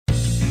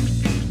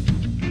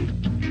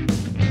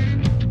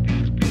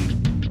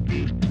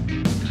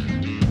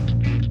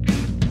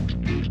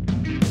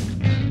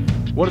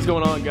What is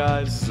going on,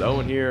 guys? This is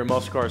Owen here at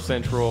Muscle Car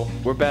Central.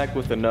 We're back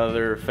with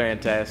another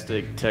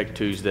fantastic Tech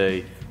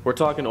Tuesday. We're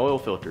talking oil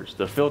filters,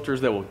 the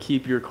filters that will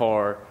keep your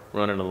car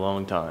running a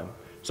long time.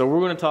 So we're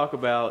going to talk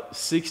about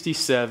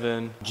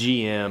 67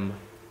 GM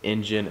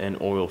engine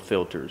and oil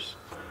filters.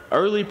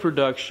 Early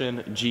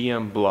production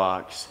GM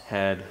blocks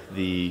had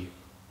the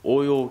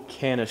oil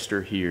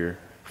canister here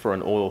for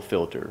an oil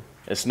filter.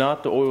 It's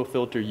not the oil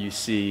filter you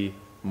see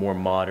more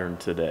modern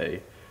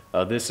today.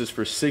 This is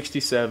for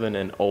 67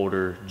 and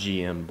older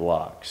GM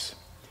blocks.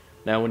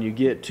 Now when you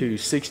get to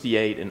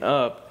 68 and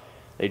up,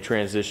 they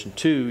transition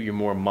to your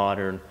more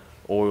modern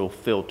oil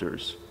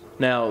filters.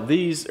 Now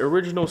these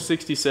original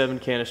 67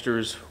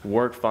 canisters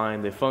work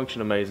fine, they function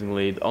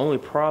amazingly. The only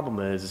problem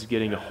is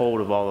getting a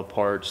hold of all the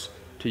parts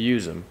to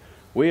use them.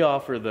 We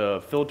offer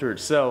the filter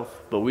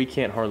itself, but we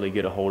can't hardly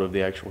get a hold of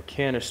the actual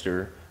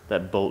canister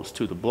that bolts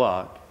to the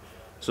block.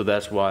 So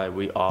that's why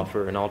we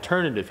offer an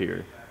alternative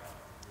here.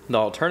 The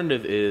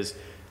alternative is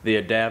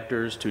the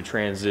adapters to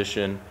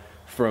transition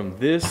from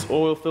this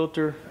oil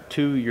filter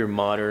to your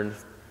modern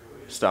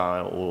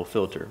style oil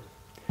filter.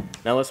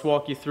 Now let's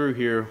walk you through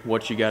here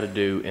what you got to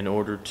do in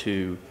order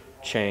to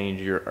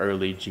change your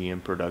early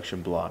GM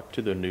production block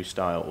to the new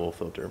style oil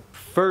filter.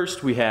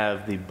 First, we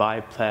have the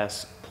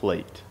bypass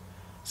plate.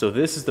 So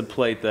this is the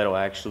plate that will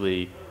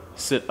actually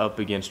sit up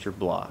against your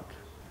block.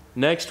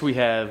 Next, we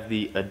have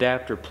the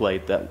adapter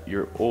plate that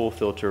your oil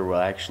filter will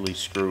actually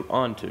screw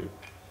onto.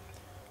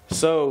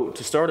 So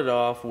to start it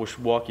off, we'll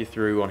walk you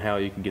through on how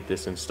you can get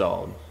this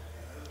installed.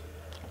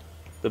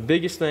 The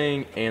biggest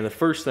thing and the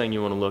first thing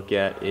you want to look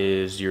at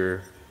is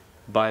your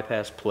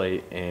bypass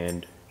plate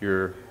and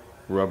your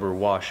rubber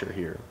washer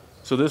here.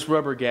 So this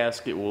rubber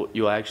gasket,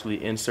 you'll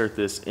actually insert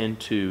this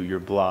into your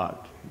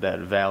block, that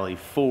valley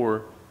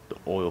for the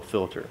oil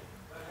filter.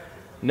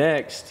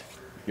 Next,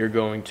 you're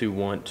going to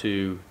want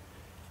to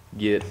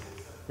get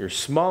your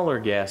smaller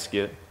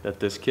gasket that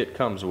this kit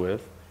comes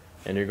with,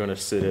 and you're going to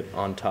sit it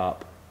on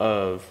top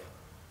of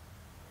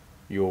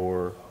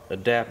your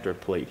adapter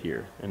plate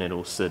here, and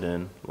it'll sit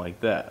in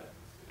like that.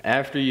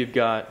 After you've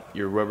got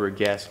your rubber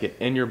gasket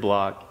in your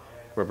block,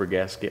 rubber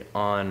gasket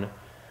on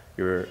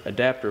your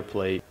adapter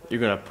plate,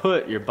 you're going to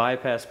put your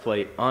bypass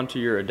plate onto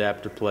your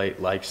adapter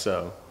plate like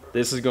so.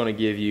 This is going to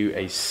give you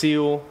a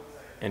seal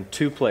in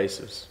two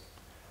places,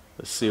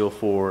 the seal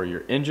for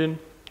your engine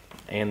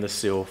and the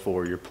seal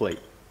for your plate.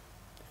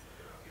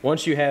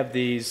 Once you have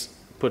these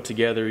put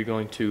together, you're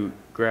going to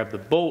grab the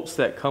bolts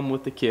that come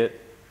with the kit.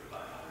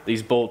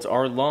 These bolts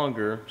are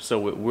longer,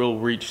 so it will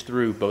reach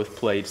through both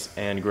plates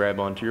and grab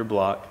onto your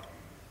block.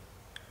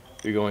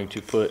 You're going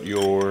to put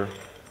your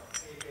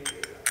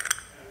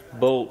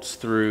bolts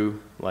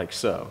through like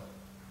so.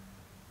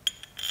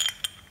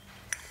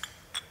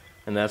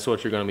 And that's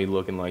what you're going to be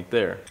looking like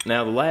there.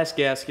 Now the last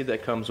gasket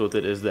that comes with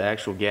it is the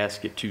actual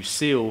gasket to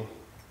seal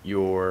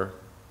your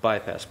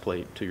bypass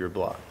plate to your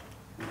block.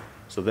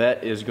 So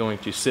that is going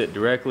to sit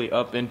directly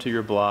up into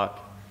your block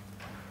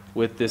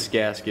with this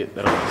gasket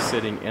that will be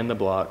sitting in the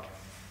block,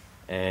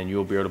 and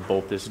you'll be able to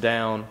bolt this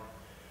down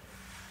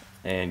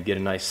and get a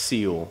nice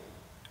seal.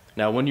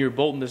 Now when you're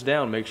bolting this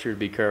down, make sure to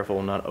be careful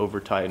and not over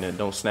tighten it.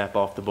 Don't snap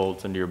off the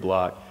bolts into your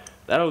block.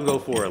 That'll go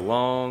for a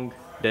long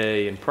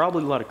day and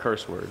probably a lot of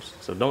curse words,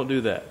 so don't do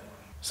that.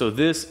 So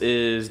this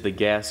is the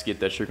gasket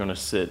that you're going to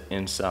sit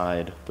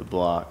inside the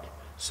block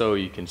so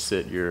you can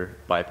sit your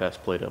bypass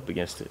plate up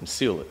against it and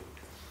seal it.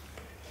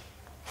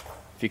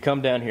 If you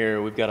come down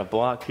here, we've got a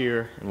block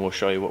here, and we'll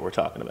show you what we're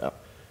talking about.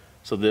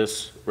 So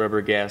this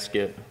rubber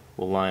gasket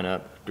will line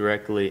up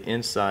directly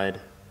inside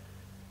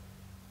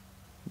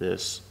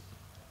this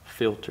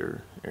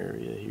filter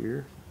area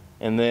here.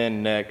 And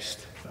then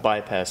next,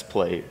 bypass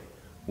plate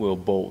will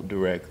bolt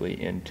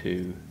directly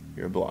into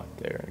your block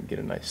there and get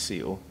a nice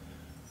seal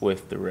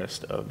with the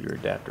rest of your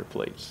adapter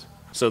plates.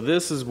 So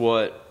this is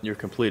what your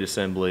complete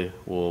assembly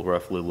will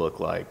roughly look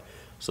like.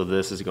 So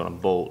this is going to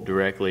bolt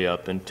directly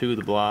up into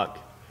the block,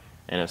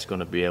 and it's going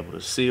to be able to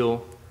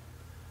seal,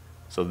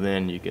 so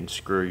then you can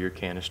screw your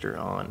canister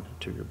on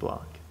to your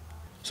block.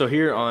 So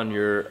here on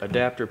your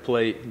adapter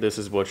plate, this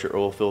is what your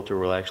oil filter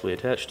will actually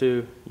attach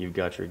to. You've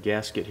got your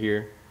gasket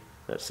here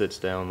that sits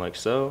down like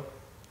so.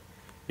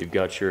 You've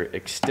got your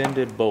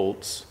extended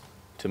bolts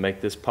to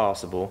make this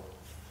possible.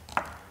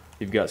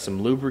 You've got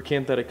some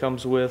lubricant that it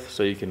comes with,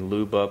 so you can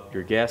lube up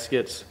your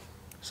gaskets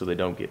so they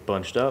don't get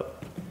bunched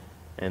up.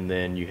 And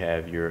then you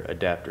have your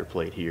adapter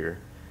plate here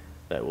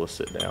that will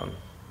sit down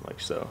like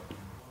so.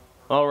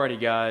 Alrighty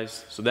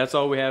guys, so that's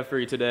all we have for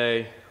you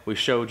today. We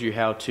showed you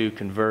how to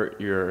convert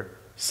your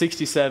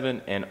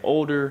 67 and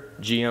older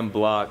GM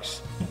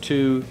blocks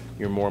to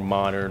your more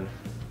modern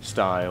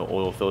style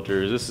oil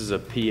filters. This is a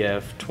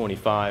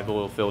PF25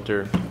 oil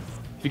filter.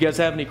 If you guys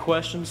have any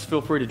questions,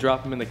 feel free to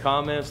drop them in the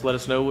comments. Let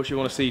us know what you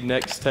want to see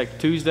next Tech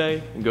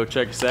Tuesday, and go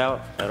check us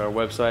out at our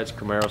websites,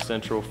 Camaro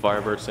Central,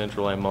 Firebird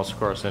Central, and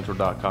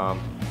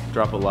MuscleCarCentral.com.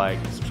 Drop a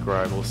like,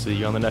 subscribe. We'll see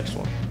you on the next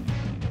one.